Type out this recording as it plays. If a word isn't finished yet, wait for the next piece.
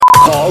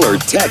Call or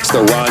text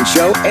The Ron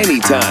Show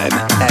anytime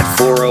at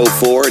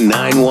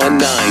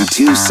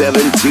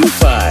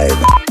 404-919-2725.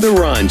 The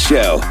Ron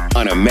Show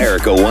on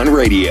America One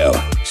Radio.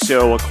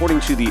 So, according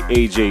to the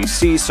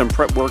AJC, some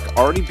prep work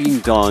already being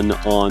done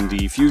on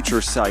the future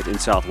site in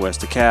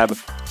Southwest DeKalb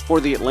for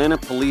the Atlanta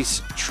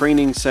Police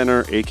Training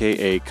Center,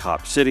 a.k.a.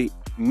 Cop City.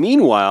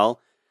 Meanwhile,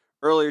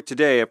 earlier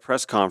today, a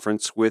press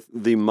conference with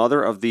the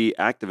mother of the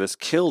activist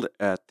killed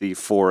at the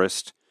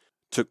forest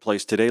took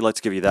place today. Let's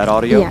give you that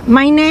audio. Yeah.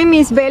 My name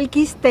is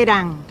Belkis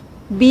Teran,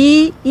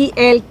 Belkis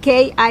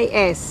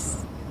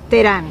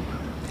Teran.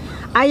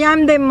 I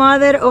am the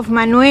mother of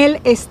Manuel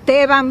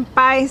Esteban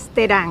Paez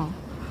Teran,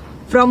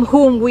 from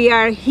whom we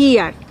are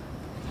here.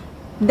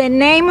 The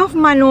name of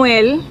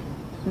Manuel,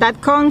 that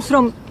comes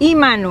from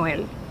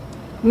Emmanuel,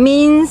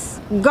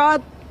 means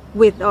God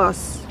with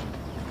us.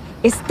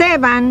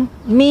 Esteban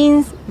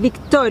means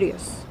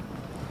victorious.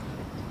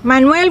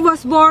 Manuel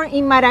was born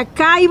in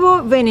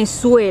Maracaibo,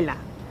 Venezuela,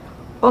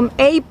 on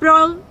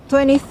April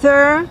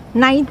 23,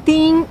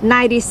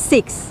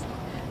 1996.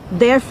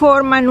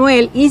 Therefore,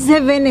 Manuel is a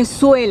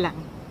Venezuelan,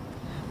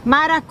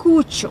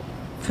 Maracucho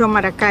from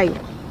Maracaibo.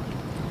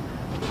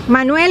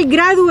 Manuel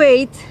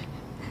graduated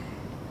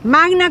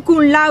magna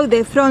cum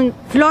laude from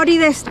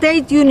Florida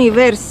State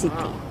University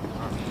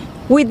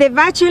with a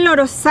Bachelor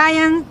of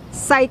Science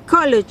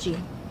Psychology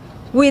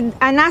with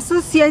an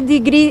associate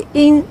degree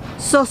in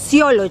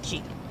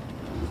sociology.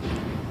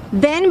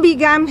 Then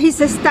began his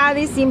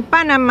studies in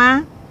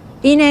Panama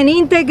in an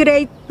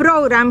integrated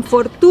program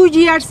for 2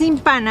 years in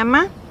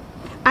Panama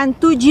and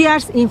 2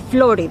 years in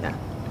Florida.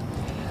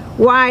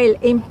 While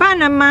in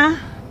Panama,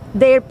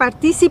 their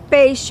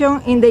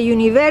participation in the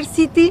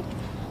university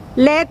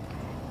led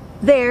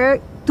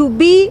there to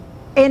be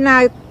an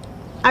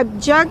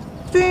adjunct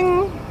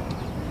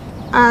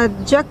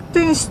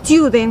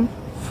student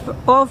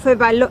of a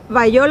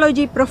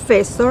biology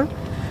professor,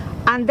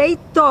 and they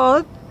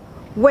thought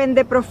when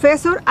the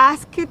professor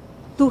asked to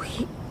do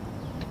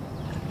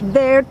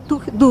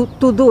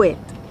it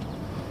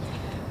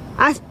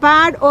as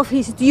part of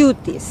his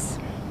duties.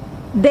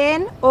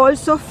 Then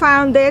also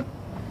founded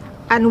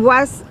and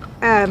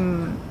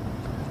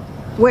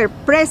were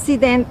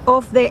president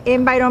of the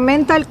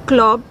environmental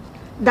club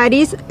that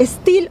is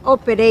still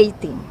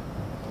operating.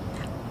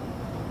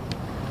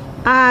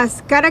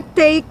 As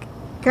caretaker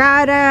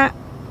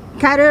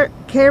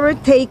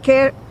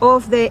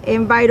of the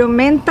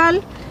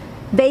environmental,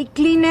 they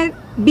cleaned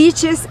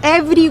beaches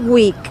every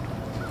week,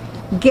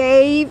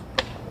 gave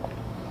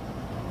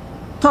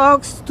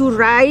talks to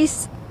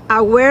raise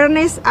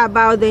awareness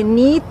about the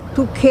need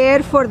to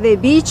care for the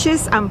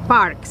beaches and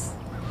parks.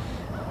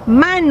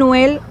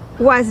 Manuel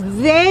was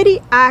very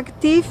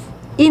active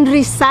in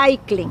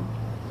recycling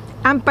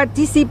and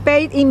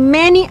participated in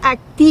many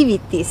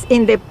activities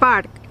in the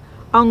park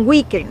on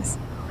weekends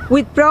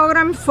with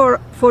programs for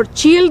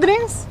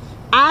children,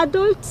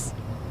 adults,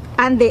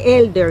 and the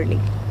elderly.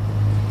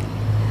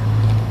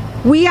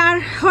 We are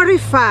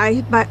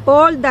horrified by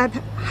all that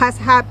has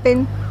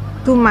happened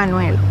to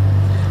Manuel.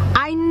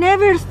 I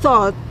never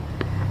thought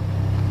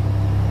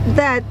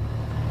that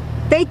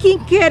taking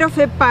care of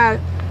a park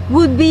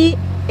would be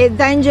a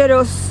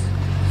dangerous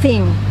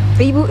thing.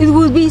 It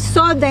would be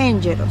so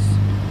dangerous.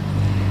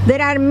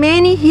 There are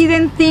many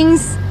hidden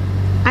things,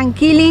 and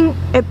killing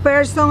a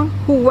person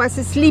who was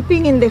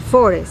sleeping in the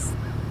forest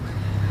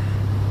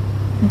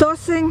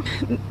does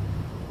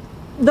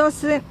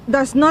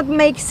not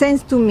make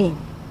sense to me.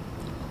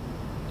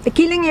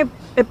 Killing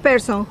a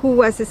person who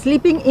was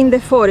sleeping in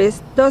the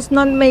forest does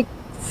not make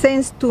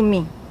sense to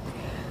me.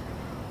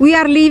 We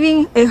are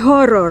living a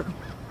horror.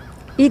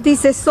 It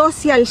is a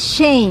social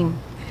shame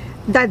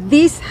that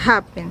this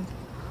happened.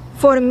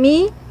 For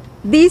me,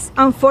 this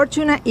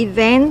unfortunate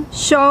event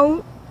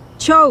shows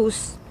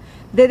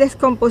the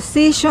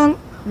decomposition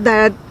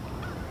that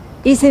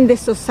is in the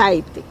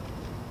society.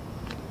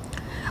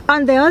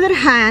 On the other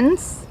hand,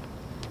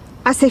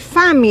 as a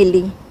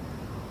family,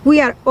 we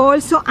are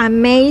also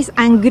amazed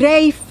and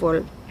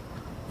grateful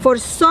for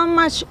so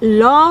much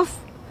love,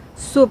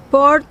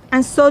 support,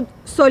 and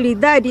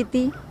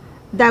solidarity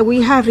that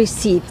we have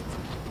received.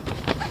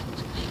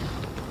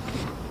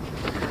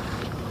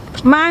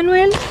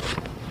 Manuel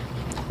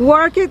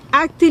worked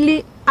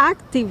actively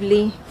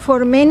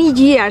for many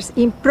years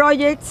in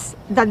projects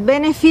that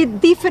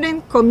benefit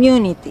different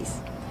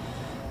communities.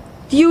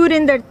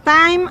 During their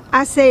time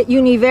as a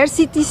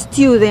university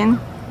student,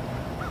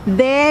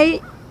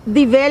 they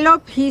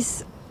developed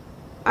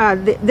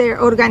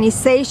their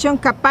organization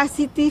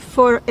capacity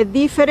for a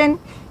different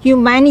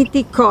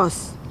humanity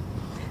cause.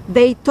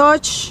 They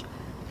touch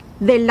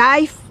the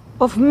life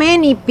of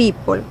many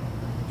people,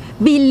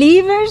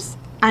 believers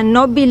and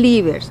not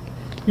believers,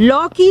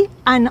 lucky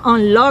and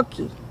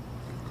unlucky,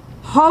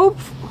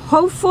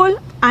 hopeful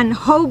and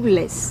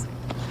hopeless,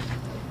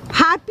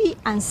 happy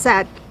and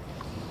sad.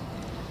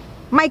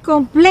 My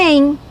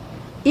complaint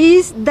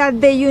is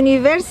that the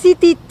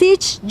university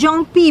teach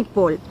young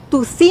people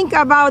to think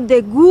about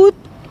the good,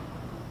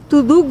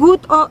 to do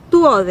good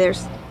to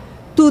others,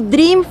 to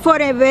dream for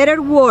a better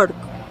world,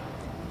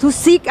 to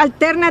seek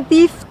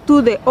alternative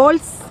to the old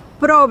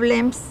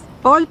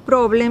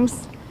problems,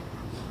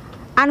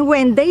 and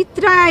when they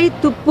try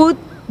to put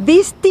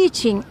this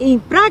teaching in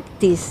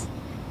practice,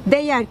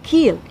 they are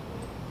killed,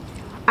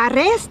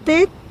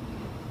 arrested,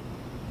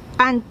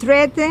 and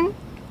threatened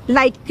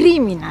like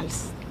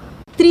criminals,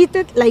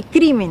 treated like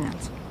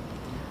criminals,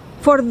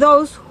 for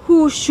those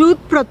who should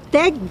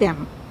protect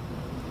them.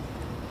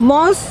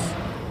 Most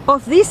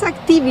of these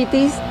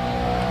activities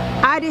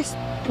are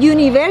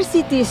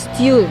university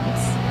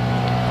students.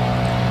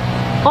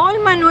 All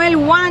Manuel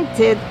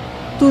wanted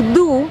to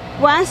do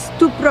was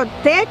to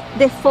protect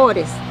the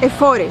forest,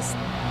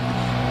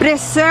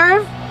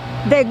 preserve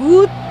the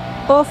good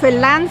of a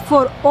land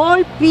for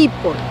all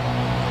people,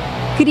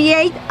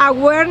 create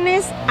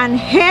awareness, and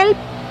help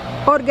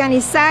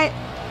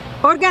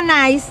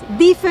organize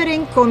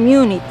different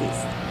communities.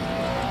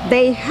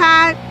 They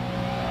had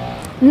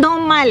no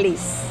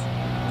malice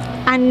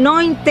and no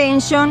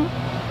intention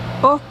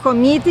of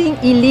committing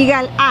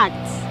illegal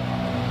acts.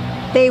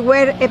 They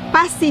were a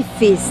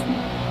pacifist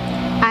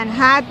and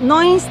had no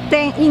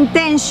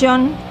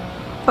intention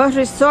of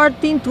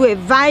resorting to a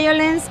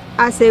violence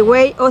as a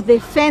way of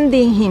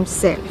defending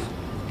himself.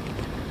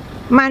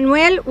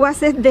 Manuel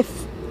was a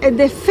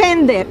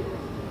defender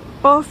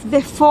of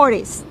the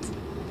forest.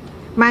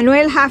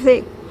 Manuel has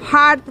a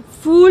heart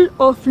full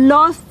of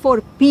love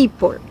for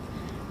people,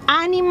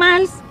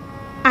 animals,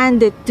 and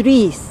the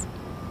trees.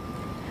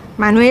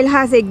 Manuel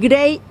has a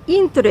great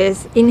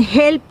interest in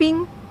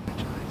helping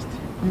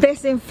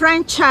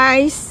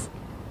disenfranchised,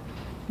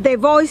 the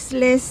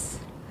voiceless,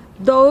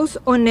 those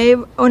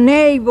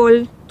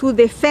unable to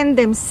defend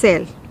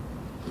themselves.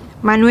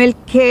 Manuel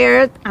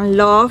cared and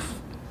loved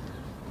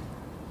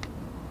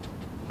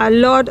a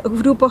lot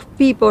of group of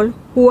people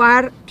who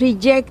are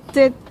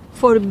rejected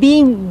for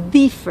being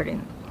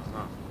different.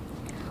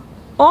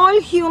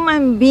 All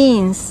human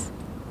beings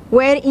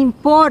were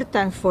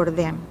important for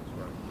them.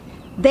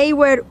 They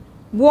were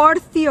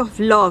worthy of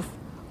love,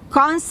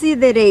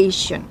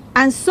 consideration,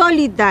 and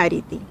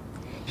solidarity.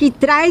 He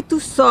tried to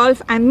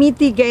solve and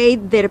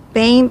mitigate their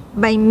pain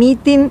by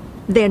meeting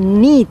their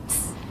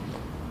needs.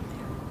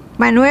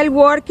 Manuel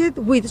worked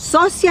with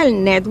social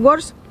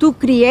networks to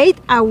create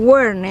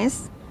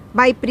awareness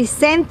by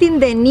presenting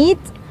the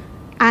needs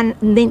and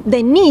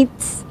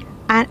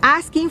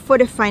asking for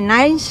a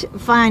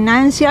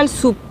financial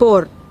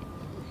support.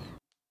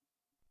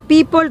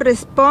 People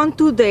respond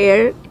to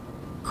their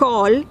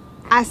call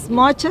as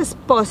much as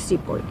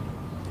possible.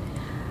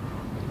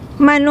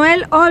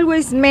 Manuel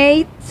always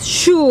made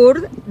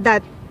sure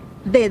that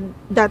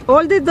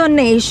all the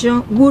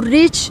donation would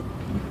reach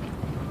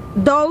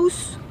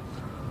those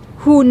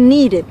who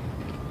needed.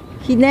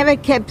 He never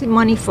kept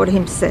money for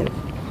himself.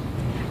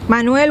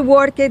 Manuel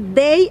worked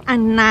day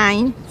and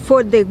night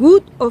for the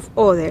good of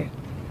others.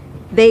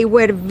 They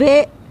were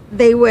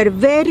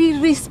very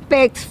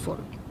respectful.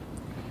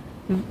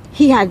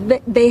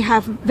 They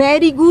have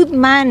very good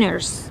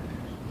manners,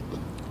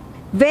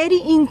 very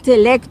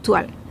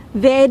intellectual,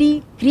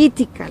 very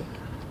critical,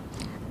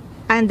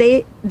 and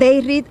they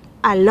read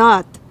a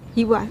lot.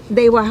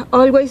 They were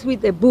always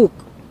with a book.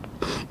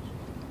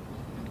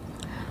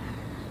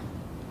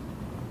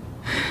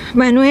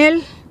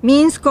 Manuel's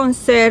main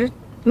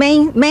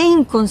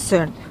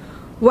concern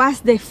was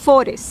the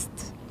forest.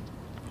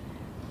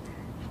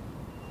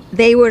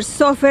 They were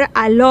suffer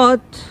a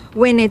lot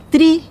when a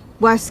tree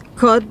was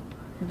cut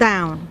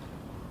down.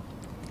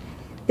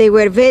 They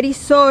were very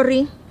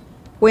sorry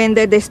when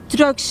there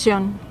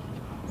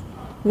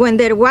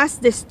was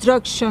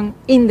destruction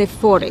in the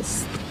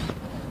forest.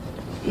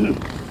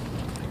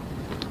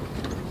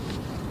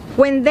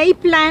 When they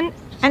plan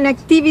an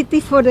activity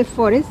for the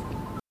forest,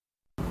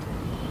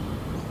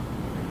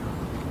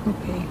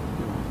 okay,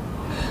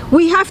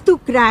 we have to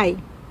cry,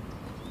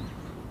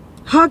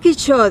 hug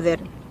each other,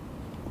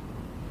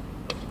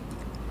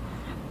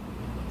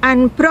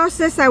 and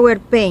process our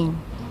pain,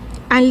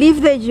 and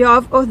leave the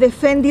job of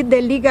defending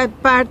the legal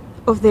part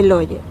of the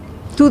lawyer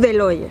to the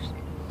lawyers.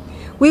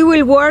 We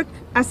will work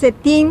as a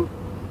team,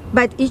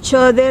 but each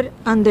other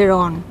on their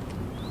own.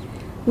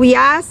 We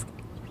ask,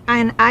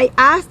 and I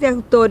ask the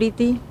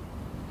authority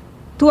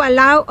to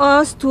allow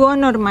us to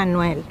honor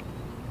Manuel.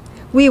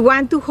 We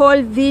want to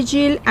hold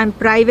vigil and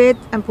private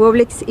and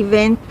public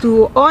events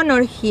to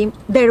honor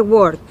their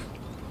work.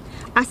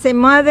 As a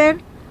mother,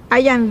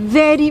 I am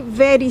very,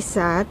 very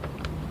sad,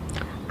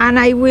 and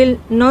I will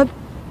not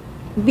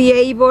be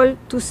able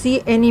to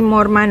see any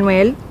more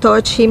Manuel,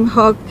 touch him,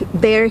 hug,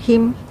 dare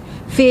him,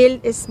 feel,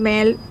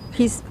 smell,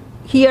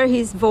 hear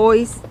his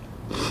voice.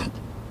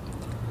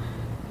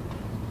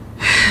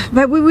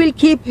 But we will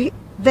keep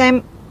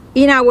them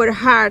in our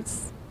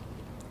hearts.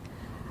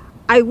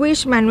 I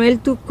wish Manuel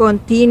to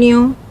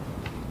continue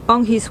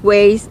on his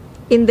ways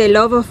in the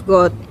love of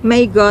God.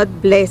 May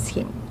God bless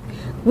him.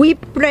 We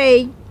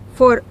pray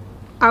for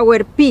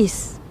our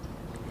peace.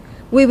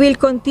 We will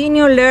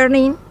continue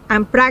learning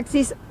and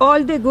practice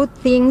all the good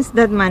things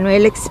that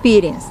Manuel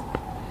experienced.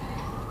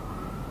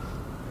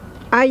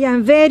 I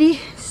am very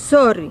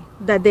sorry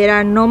that there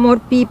are no more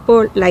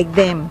people like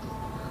them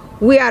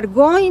We are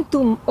going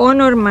to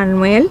honor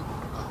Manuel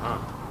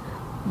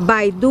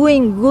by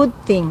doing good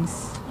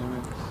things.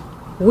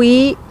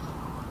 We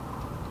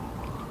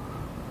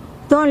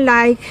don't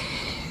like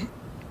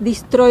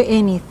destroy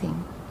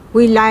anything.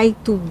 We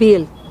like to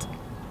build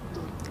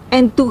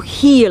and to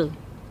heal.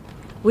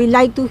 We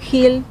like to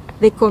heal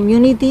the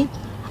community,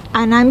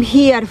 and I'm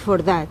here for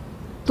that,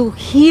 to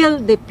heal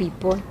the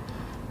people,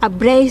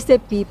 embrace the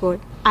people,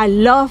 I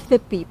love the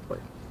people.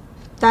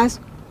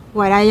 That's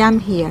what I am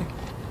here.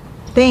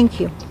 Thank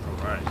you.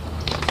 All right.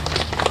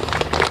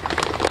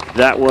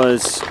 That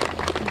was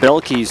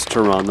Belkis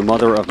Terán, the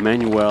mother of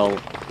Manuel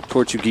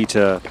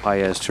Tortuguita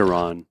Paez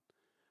Terán,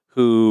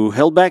 who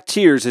held back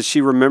tears as she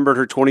remembered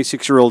her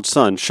 26-year-old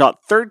son,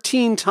 shot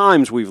 13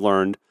 times, we've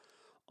learned,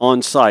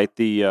 on site,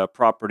 the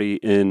property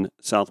in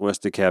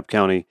southwest DeKalb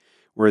County,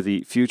 where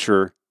the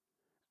future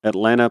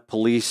Atlanta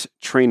Police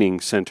Training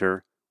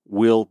Center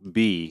will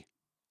be,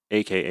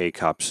 a.k.a.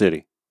 Cop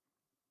City.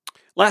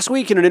 Last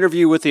week, in an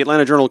interview with the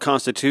Atlanta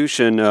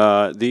Journal-Constitution,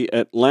 the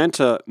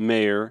Atlanta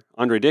mayor,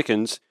 Andre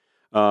Dickens,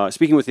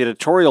 speaking with the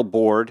editorial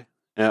board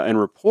and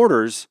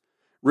reporters,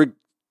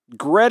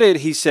 regretted,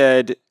 he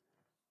said,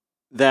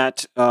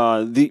 that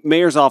the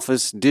mayor's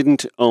office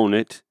didn't own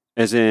it,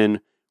 as in,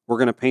 we're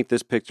going to paint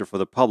this picture for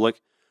the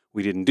public.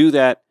 We didn't do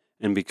that,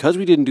 and because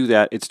we didn't do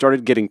that, it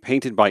started getting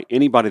painted by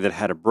anybody that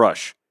had a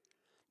brush.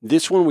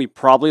 This one, we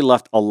probably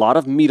left a lot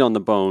of meat on the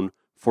bone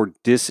for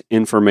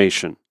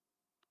disinformation.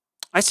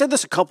 I said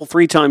this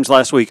three times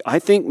last week. I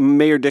think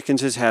Mayor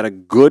Dickens has had a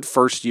good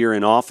first year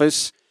in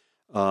office.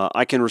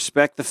 I can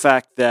respect the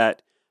fact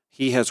that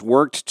he has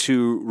worked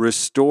to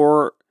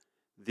restore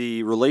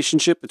the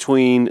relationship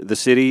between the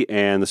city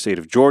and the state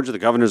of Georgia, the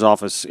governor's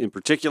office in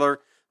particular.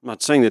 I'm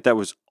not saying that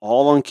was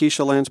all on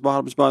Keisha Lance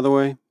Bottoms, by the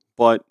way,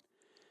 but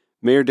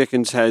Mayor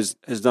Dickens has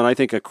done, I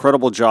think, a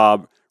credible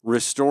job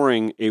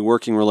restoring a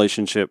working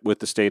relationship with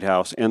the State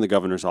House and the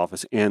governor's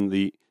office and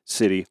the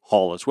city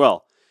hall as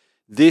well.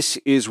 This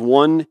is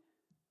one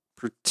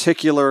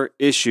particular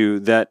issue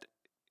that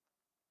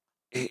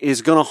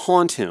is going to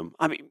haunt him.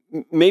 I mean,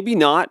 maybe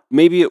not.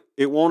 Maybe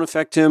it won't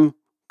affect him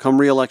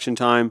come re-election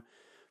time.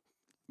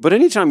 But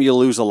anytime you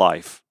lose a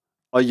life,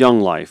 a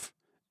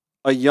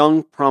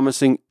young,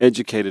 promising,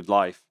 educated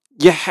life,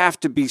 you have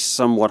to be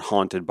somewhat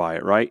haunted by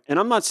it, right? And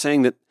I'm not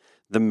saying that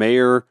the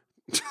mayor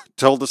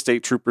told the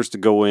state troopers to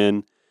go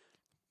in,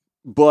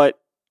 but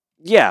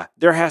yeah,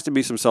 there has to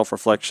be some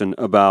self-reflection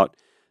about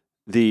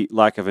the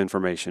lack of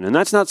information. And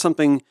that's not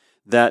something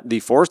that the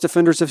forest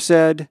defenders have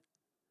said.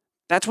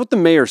 That's what the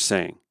mayor's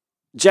saying.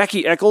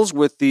 Jackie Eccles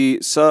with the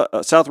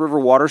South River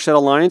Watershed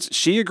Alliance,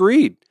 she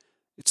agreed.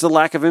 It's the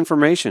lack of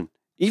information.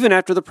 Even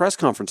after the press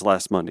conference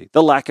last Monday,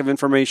 the lack of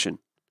information.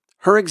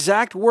 Her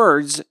exact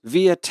words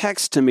via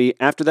text to me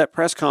after that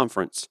press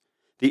conference.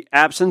 The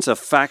absence of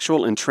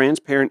factual and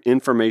transparent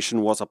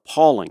information was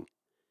appalling.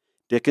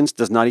 Dickens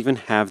does not even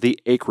have the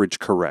acreage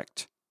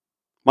correct.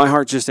 My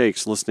heart just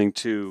aches listening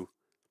to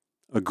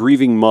a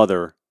grieving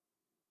mother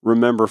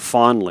remember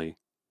fondly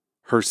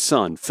her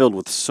son filled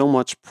with so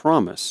much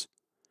promise,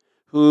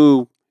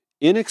 who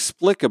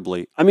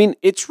inexplicably, I mean,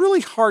 it's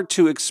really hard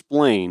to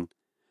explain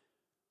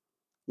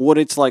what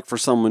it's like for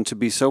someone to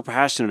be so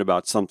passionate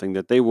about something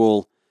that they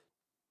will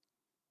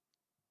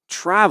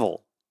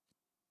travel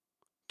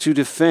to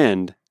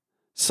defend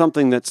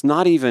something that's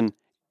not even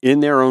in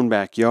their own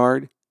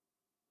backyard,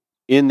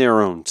 in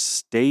their own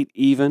state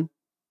even,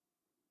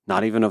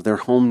 not even of their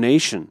home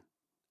nation,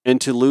 and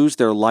to lose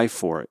their life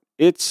for it.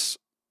 It's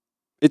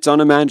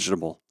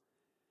unimaginable.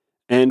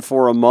 And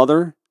for a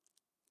mother,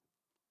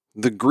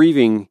 the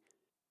grieving,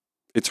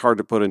 it's hard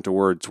to put into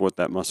words what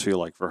that must feel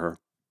like for her.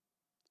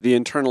 The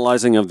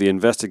internalizing of the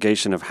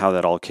investigation of how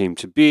that all came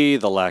to be,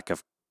 the lack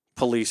of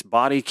police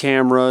body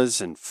cameras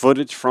and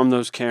footage from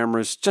those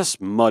cameras just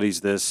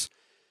muddies this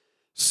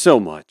so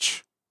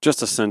much.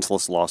 Just a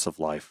senseless loss of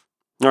life.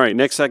 All right,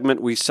 next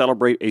segment, we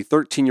celebrate a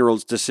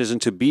 13-year-old's decision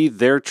to be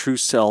their true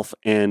self,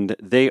 and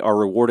they are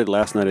rewarded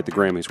last night at the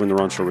Grammys when the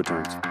Ron Show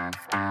returns.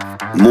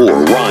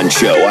 More Ron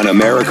Show on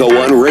America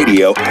One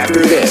Radio after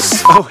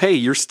this. Oh, hey,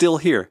 you're still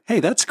here. Hey,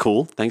 that's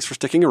cool. Thanks for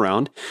sticking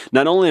around.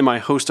 Not only am I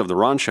host of the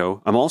Ron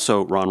Show, I'm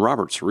also Ron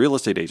Roberts, real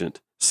estate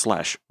agent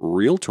 /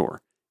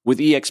 realtor with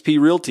eXp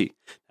Realty.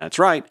 That's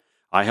right.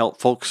 I help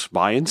folks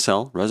buy and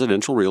sell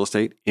residential real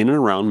estate in and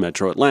around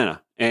Metro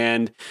Atlanta.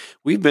 And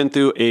we've been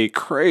through a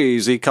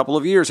crazy couple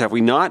of years, have we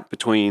not?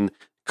 Between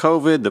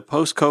COVID, the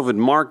post-COVID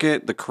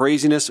market, the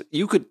craziness.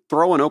 You could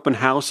throw an open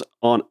house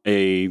on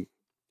a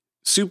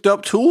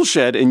souped-up tool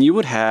shed and you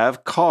would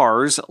have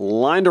cars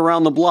lined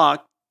around the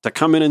block to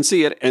come in and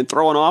see it and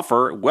throw an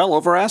offer well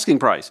over asking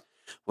price.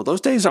 Well,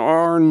 those days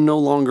are no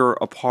longer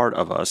a part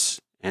of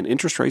us, and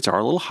interest rates are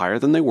a little higher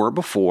than they were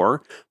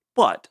before.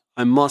 But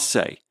I must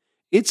say,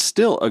 it's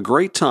still a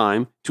great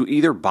time to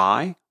either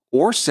buy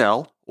or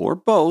sell, or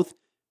both,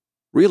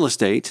 real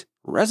estate,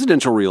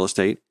 residential real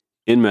estate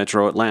in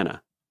Metro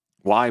Atlanta.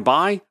 Why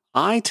buy?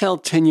 I tell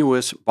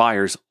tenuous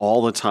buyers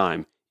all the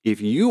time,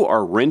 if you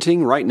are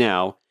renting right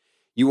now,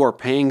 you are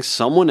paying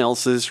someone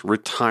else's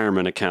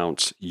retirement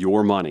accounts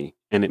your money.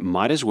 and it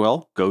might as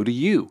well go to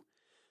you.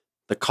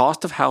 The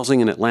cost of housing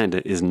in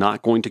Atlanta is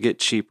not going to get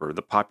cheaper.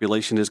 The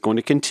population is going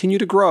to continue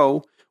to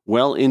grow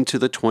well into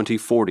the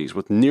 2040s,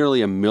 with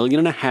nearly 1.5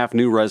 million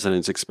new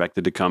residents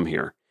expected to come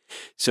here.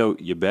 So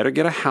you better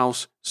get a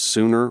house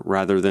sooner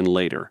rather than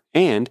later.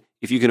 And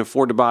if you can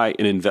afford to buy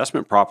an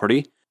investment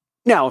property,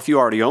 now if you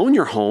already own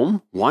your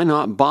home, why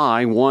not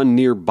buy one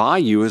nearby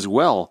you as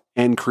well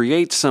and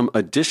create some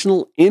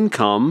additional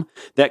income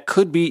that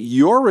could be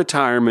your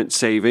retirement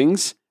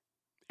savings,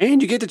 and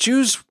you get to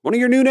choose one of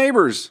your new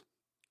neighbors.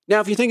 Now,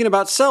 if you're thinking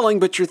about selling,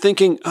 but you're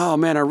thinking, oh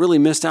man, I really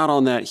missed out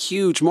on that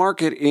huge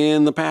market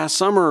in the past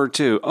summer or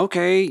two.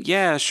 Okay,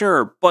 yeah,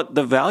 sure. But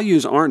the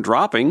values aren't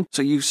dropping,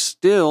 so you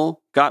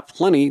still got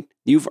plenty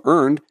you've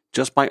earned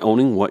just by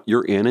owning what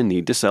you're in and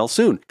need to sell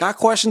soon. Got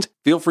questions?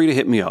 Feel free to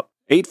hit me up.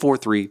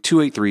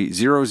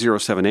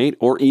 843-283-0078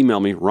 or email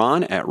me,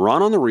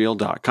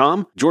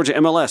 ron@rononthereal.com. Georgia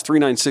MLS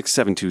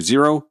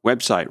 396720.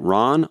 Website,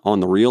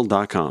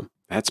 rononthereal.com.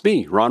 That's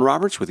me, Ron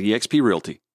Roberts with eXp Realty.